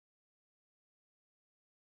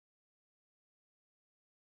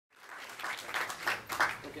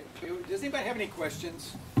Does anybody have any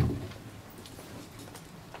questions?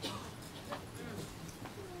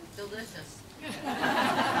 Delicious.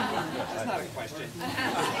 That's not a question.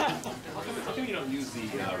 How come you don't use the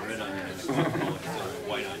red onion and the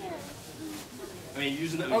white onion? I mean,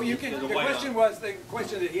 using the, oh, you can. The question was, the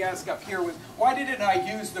question that he asked up here was, why didn't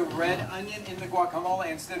I use the red onion in the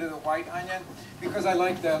guacamole instead of the white onion? Because I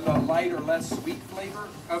like the light or less sweet flavor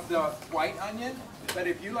of the white onion. But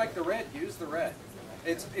if you like the red, use the red.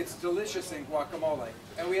 It's delicious in guacamole.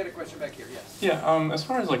 And we had a question back here, yes. Yeah, as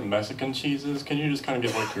far as like Mexican cheeses, can you just kind of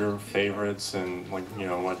give like your favorites and like, you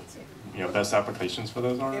know, what, you know, best applications for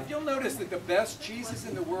those are? If you'll notice that the best cheeses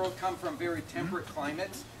in the world come from very temperate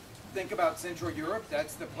climates. Think about Central Europe.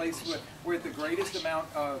 That's the place where the greatest amount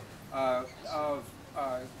of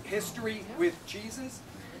history with cheeses.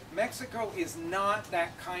 Mexico is not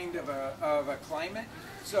that kind of a climate.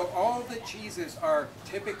 So all the cheeses are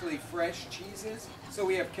typically fresh cheeses. So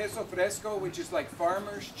we have queso fresco, which is like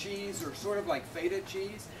farmer's cheese or sort of like feta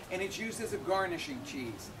cheese, and it's used as a garnishing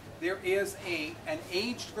cheese. There is an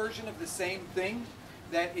aged version of the same thing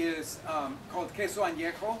that is called queso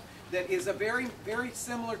añejo, that is a very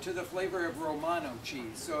similar to the flavor of Romano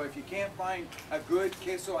cheese. So if you can't find a good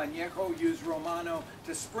queso añejo, use Romano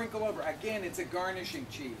to sprinkle over. Again, it's a garnishing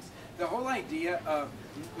cheese. The whole idea of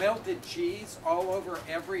melted cheese all over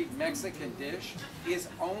every Mexican dish is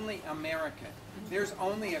only American. There's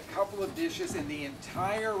only a couple of dishes in the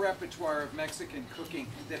entire repertoire of Mexican cooking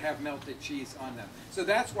that have melted cheese on them. So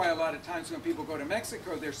that's why a lot of times when people go to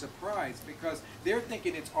Mexico, they're surprised because they're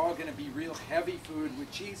thinking it's all going to be real heavy food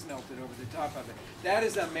with cheese melted over the top of it. That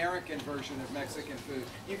is the American version of Mexican food.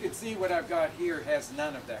 You can see what I've got here has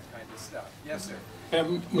none of that kind of stuff. Yes, sir.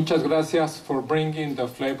 Muchas gracias for bringing the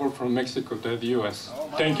flavor from Mexico to the U.S.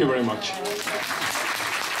 Thank you very much.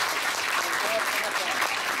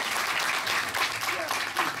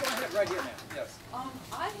 Right here, ma'am. Yes.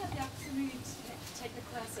 I had the opportunity to take a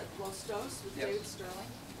class at Los Dos with David Sterling.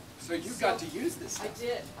 So you got to use this stuff.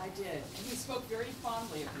 I did. And he spoke very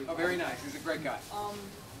fondly of you. Oh, very nice. He's a great guy.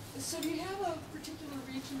 So do you have a particular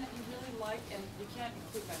region that you really like? And you can't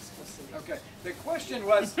include Mexico City. Okay. The question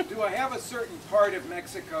was, do I have a certain part of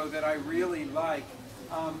Mexico that I really like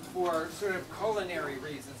for sort of culinary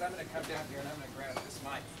reasons? I'm going to come down here and I'm going to grab this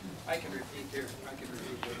mic. I can repeat here. I can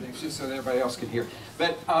repeat the things just so that everybody else can hear.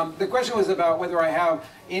 But the question was about whether I have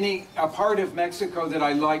a part of Mexico that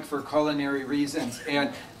I like for culinary reasons.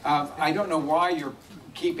 And I don't know why you're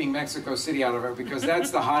keeping Mexico City out of it, because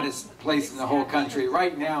that's the hottest place in the whole country.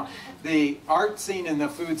 Right now, the art scene and the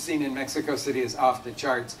food scene in Mexico City is off the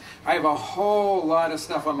charts. I have a whole lot of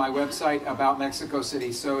stuff on my website about Mexico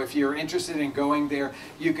City, so if you're interested in going there,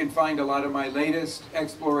 you can find a lot of my latest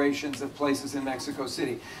explorations of places in Mexico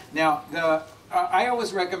City. Now, I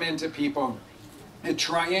always recommend to people a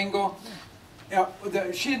triangle.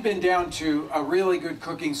 She had been down to a really good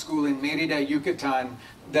cooking school in Mérida, Yucatan,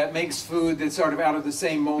 that makes food that's sort of out of the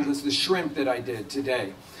same mold as the shrimp that I did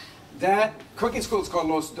today. That cooking school is called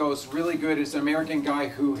Los Dos, really good. It's an American guy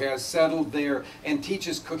who has settled there and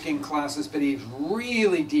teaches cooking classes, but he's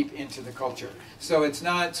really deep into the culture. So it's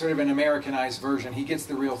not sort of an Americanized version. He gets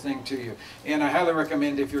the real thing to you. And I highly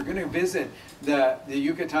recommend, if you're going to visit the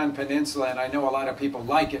Yucatan Peninsula, and I know a lot of people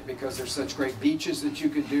like it because there's such great beaches that you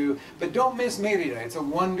could do, but don't miss Mérida. It's a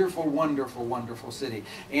wonderful, wonderful, wonderful city.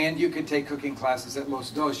 And you could take cooking classes at Los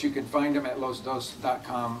Dos. You can find them at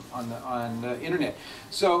losdos.com on the internet.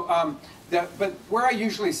 So, but where I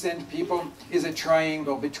usually send people is a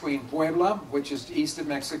triangle between Puebla, which is east of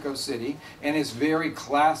Mexico City, and is very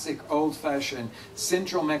classic, old-fashioned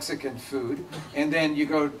central Mexican food. And then you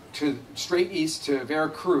go straight east to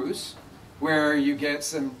Veracruz, where you get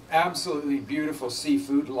some absolutely beautiful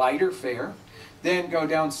seafood, lighter fare. Then go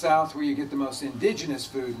down south where you get the most indigenous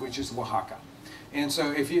food, which is Oaxaca. And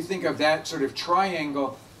so if you think of that sort of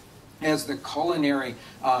triangle as the culinary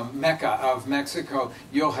mecca of Mexico,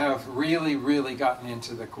 you'll have really, really gotten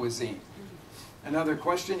into the cuisine. Another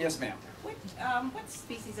question? Yes, ma'am. What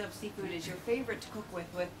species of seafood is your favorite to cook with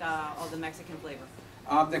all the Mexican flavor?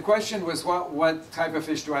 The question was what type of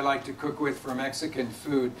fish do I like to cook with for Mexican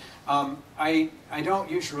food? I don't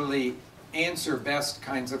usually answer best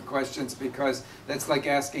kinds of questions, because that's like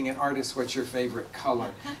asking an artist what's your favorite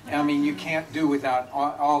color. I mean, you can't do without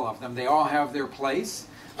all of them. They all have their place.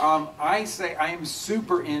 I say I am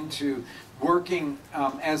super into working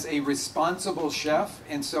as a responsible chef,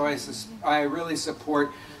 and so I really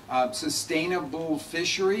support sustainable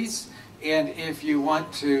fisheries. And if you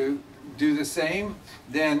want to do the same,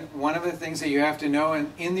 then one of the things that you have to know,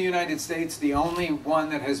 and in the United States, the only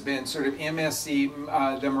one that has been sort of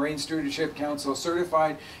MSC, the Marine Stewardship Council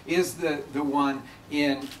certified, is the one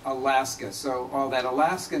in Alaska. So all that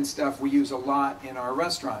Alaskan stuff we use a lot in our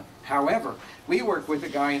restaurant. However, we work with a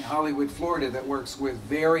guy in Hollywood, Florida that works with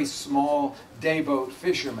very small dayboat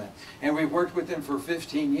fishermen. And we've worked with him for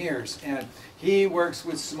 15 years. And he works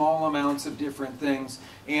with small amounts of different things.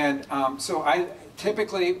 And so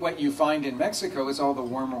typically what you find in Mexico is all the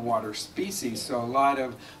warmer water species. So a lot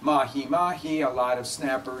of mahi-mahi, a lot of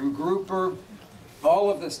snapper and grouper.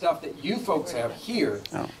 All of the stuff that you folks have here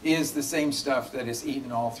is the same stuff that is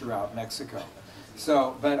eaten all throughout Mexico.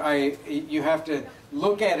 So, but you have to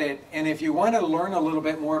look at it, and if you want to learn a little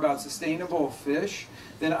bit more about sustainable fish,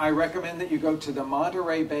 then I recommend that you go to the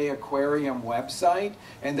Monterey Bay Aquarium website,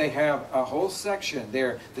 and they have a whole section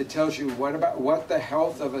there that tells you what the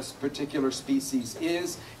health of a particular species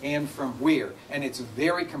is and from where. And it's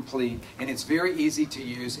very complete, and it's very easy to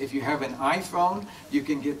use. If you have an iPhone, you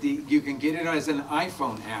can get it as an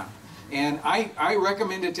iPhone app. And I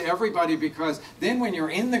recommend it to everybody, because then when you're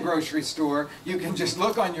in the grocery store, you can just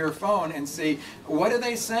look on your phone and see, what are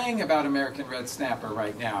they saying about American red snapper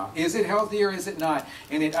right now? Is it healthy or is it not?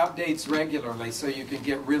 And it updates regularly, so you can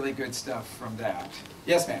get really good stuff from that.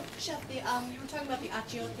 Yes, ma'am? Chef, you were talking about the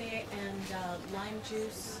achiote and lime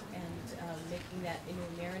juice and making that into a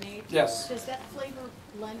marinade. Yes. Does that flavor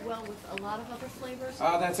blend well with a lot of other flavors?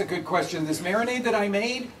 That's a good question. This marinade that I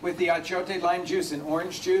made with the achiote, lime juice, and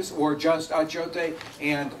orange juice, or just achiote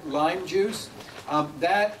and lime juice,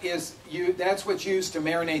 that's what's used to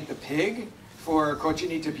marinate the pig for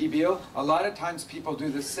cochinita pibil. A lot of times people do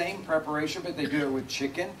the same preparation, but they do it with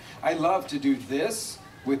chicken. I love to do this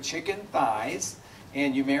with chicken thighs.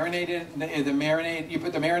 And you marinate it, you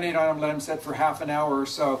put the marinade on them, let them set for half an hour or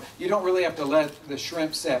so. You don't really have to let the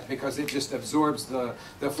shrimp set, because it just absorbs the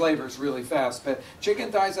flavors really fast. But chicken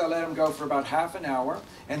thighs, I let them go for about half an hour,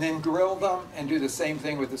 and then grill them and do the same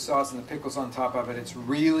thing with the sauce and the pickles on top of it. It's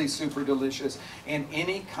really super delicious. And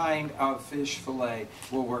any kind of fish fillet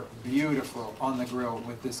will work beautiful on the grill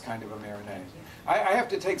with this kind of a marinade. I have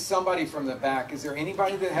to take somebody from the back. Is there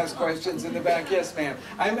anybody that has questions in the back? Yes, ma'am.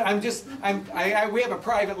 We have a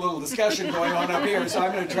private little discussion going on up here, so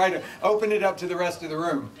I'm going to try to open it up to the rest of the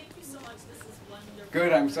room. Thank you so much. This is wonderful.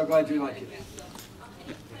 Good. I'm so glad you like it.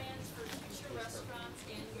 Any plans for future restaurants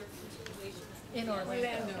and your continuation? In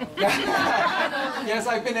Orlando. Yes,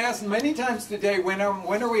 I've been asked many times today, when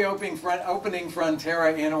are we opening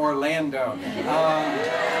Frontera in Orlando? Thank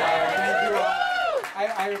you all.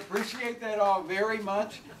 I appreciate that all very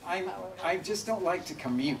much. I just don't like to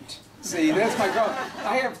commute. See, that's my problem.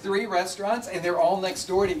 I have 3 restaurants, and they're all next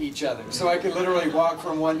door to each other, so I can literally walk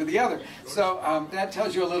from one to the other. So that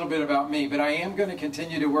tells you a little bit about me, but I am going to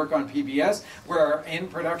continue to work on PBS. We're in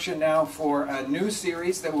production now for a new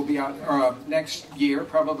series that will be out next year,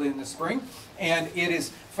 probably in the spring, and it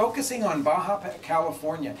is focusing on Baja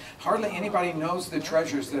California. Hardly anybody knows the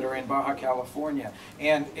treasures that are in Baja California,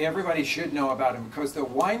 and everybody should know about them, because the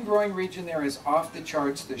wine growing region there is off the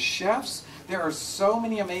charts. The chefs, there are so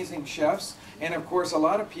many amazing chefs, and of course a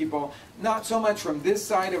lot of people, not so much from this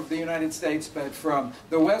side of the United States, but from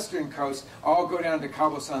the western coast, all go down to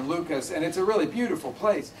Cabo San Lucas, and it's a really beautiful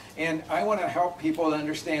place. And I want to help people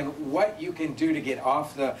understand what you can do to get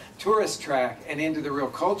off the tourist track and into the real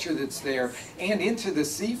culture that's there, and into the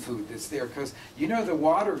seafood that's there, because you know the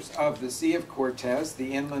waters of the Sea of Cortez,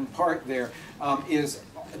 the inland part there,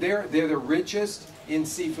 they're the richest in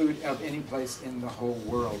seafood of any place in the whole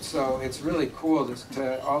world. So it's really cool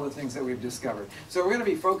to all the things that we've discovered. So we're going to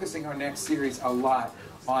be focusing our next series a lot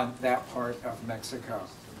on that part of Mexico.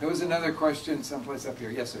 There was another question someplace up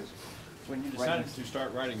here. Yes, sir. When you decided to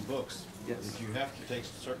start writing books, yes, did you have to take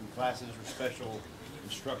certain classes or special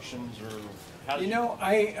instructions, or how did you know,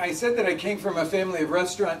 I said that I came from a family of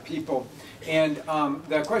restaurant people, and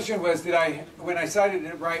the question was, when I decided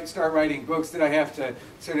to start writing books, did I have to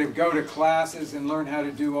sort of go to classes and learn how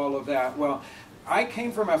to do all of that? Well, I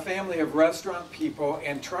came from a family of restaurant people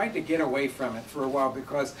and tried to get away from it for a while,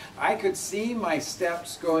 because I could see my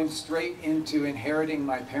steps going straight into inheriting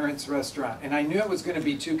my parents' restaurant, and I knew it was going to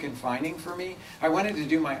be too confining for me. I wanted to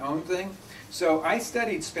do my own thing. So I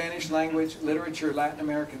studied Spanish language, literature, Latin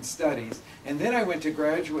American studies, and then I went to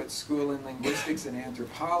graduate school in linguistics and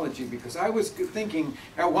anthropology because I was thinking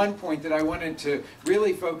at one point that I wanted to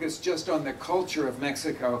really focus just on the culture of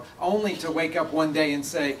Mexico, only to wake up one day and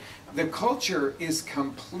say, the culture is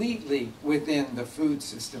completely within the food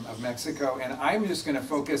system of Mexico, and I'm just going to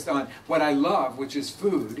focus on what I love, which is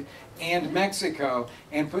food, and Mexico,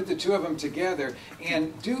 and put the two of them together,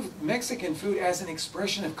 and do Mexican food as an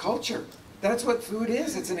expression of culture. That's what food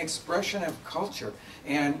is. It's an expression of culture.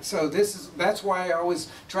 And so that's why I always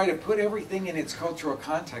try to put everything in its cultural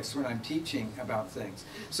context when I'm teaching about things.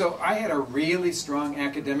 So I had a really strong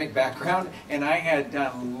academic background, and I had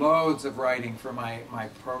done loads of writing for my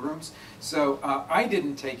programs. So I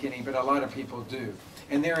didn't take any, but a lot of people do.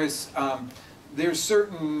 And there's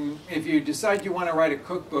certain, if you decide you want to write a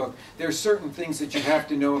cookbook, there's certain things that you have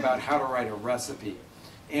to know about how to write a recipe.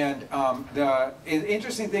 And the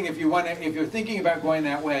interesting thing, if you're thinking about going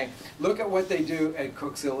that way, look at what they do at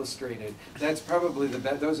Cooks Illustrated. That's probably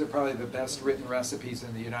those are probably the best written recipes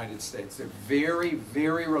in the United States. They're very,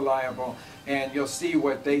 very reliable, and you'll see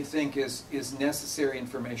what they think is necessary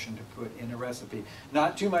information to put in a recipe.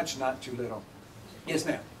 Not too much, not too little. Yes,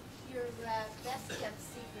 ma'am. Your best kept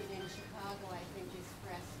secret in Chicago, I think, is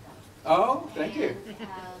fresca. Oh, thank you.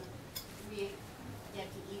 We get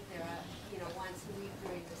to eat there, once a week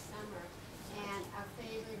during the summer. And our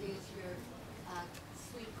favorite is your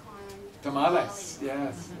sweet corn Tamales,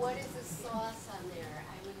 yes. What is the sauce on there?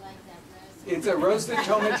 I would like that recipe. It's a roasted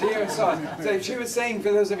tomatillo sauce. So she was saying,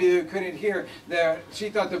 for those of you who couldn't hear, that she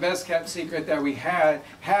thought the best kept secret that we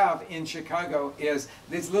have in Chicago is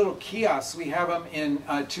these little kiosks. We have them in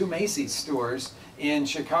 2 Macy's stores in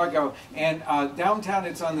Chicago, and downtown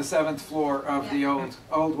it's on the 7th floor of the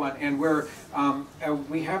old one, and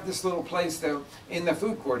we have this little place in the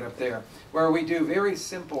food court up there where we do very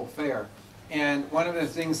simple fare. And one of the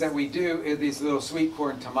things that we do is these little sweet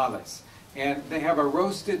corn tamales. And they have a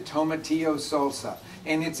roasted tomatillo salsa.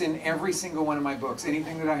 And it's in every single one of my books.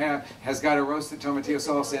 Anything that I have has got a roasted tomatillo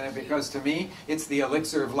salsa in it, because to me, it's the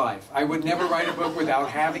elixir of life. I would never write a book without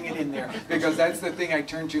having it in there, because that's the thing I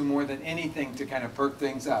turn to more than anything to kind of perk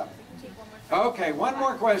things up. Okay, one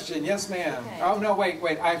more question. Yes, ma'am. Okay. Oh, no, wait.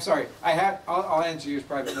 I'm sorry. I'll answer yours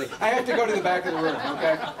privately. I have to go to the back of the room,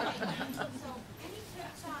 okay? So, any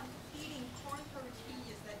tips on eating corn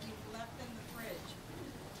tortillas that you've left in the fridge?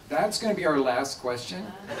 That's going to be our last question.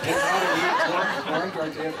 Corn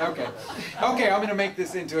tortillas. Okay. Okay, I'm going to make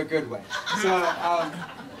this into a good way. So,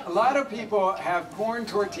 a lot of people have corn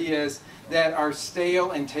tortillas that are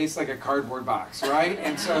stale and taste like a cardboard box, right?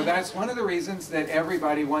 And so that's one of the reasons that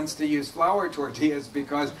everybody wants to use flour tortillas,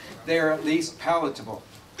 because they're at least palatable.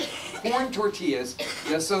 Corn tortillas,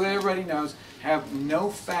 just so that everybody knows, have no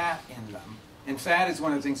fat in them. And fat is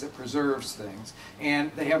one of the things that preserves things.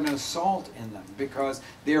 And they have no salt in them because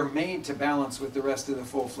they're made to balance with the rest of the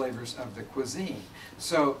full flavors of the cuisine.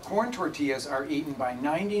 So corn tortillas are eaten by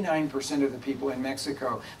 99% of the people in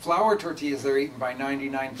Mexico. Flour tortillas are eaten by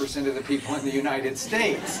 99% of the people in the United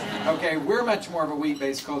States. Okay, we're much more of a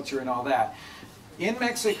wheat-based culture and all that. In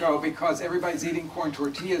Mexico, because everybody's eating corn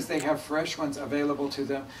tortillas, they have fresh ones available to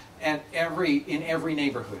them in every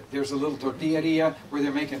neighborhood. There's a little tortilleria where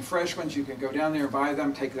they're making fresh ones. You can go down there, buy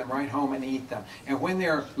them, take them right home and eat them. And when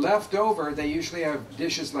they're left over, they usually have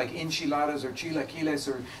dishes like enchiladas or chilaquiles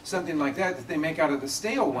or something like that that they make out of the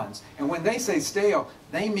stale ones. And when they say stale,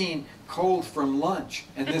 they mean cold from lunch.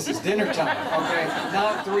 And this is dinner time, okay?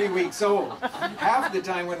 Not 3 weeks old. Half the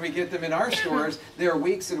time when we get them in our stores, they're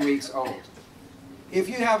weeks and weeks old. If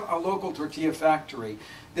you have a local tortilla factory,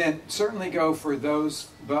 then certainly go for those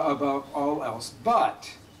above all else. But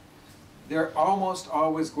they're almost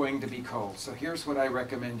always going to be cold. So here's what I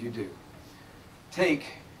recommend you do. Take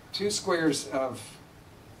 2 squares of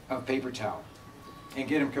paper towel and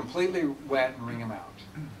get them completely wet and wring them out.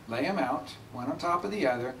 Lay them out, one on top of the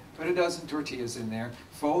other, put a dozen tortillas in there,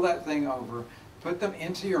 fold that thing over, put them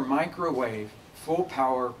into your microwave, full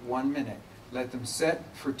power, 1 minute. Let them set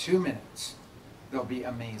for 2 minutes. They'll be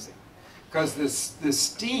amazing. Because the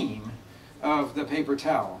steam of the paper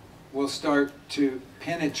towel will start to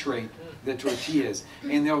penetrate the tortillas,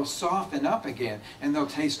 and they'll soften up again, and they'll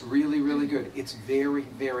taste really, really good. It's very,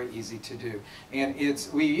 very easy to do. And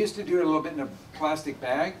we used to do it a little bit in a plastic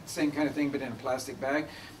bag, same kind of thing, but in a plastic bag,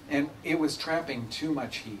 and it was trapping too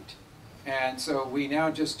much heat. And so we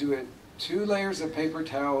now just do it 2 layers of paper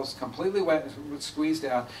towels, completely wet, squeezed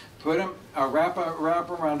out, put them, wrap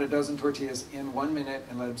around a dozen tortillas in 1 minute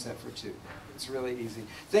and let them set for 2. It's really easy.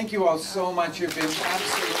 Thank you all so much. You've been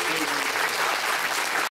absolutely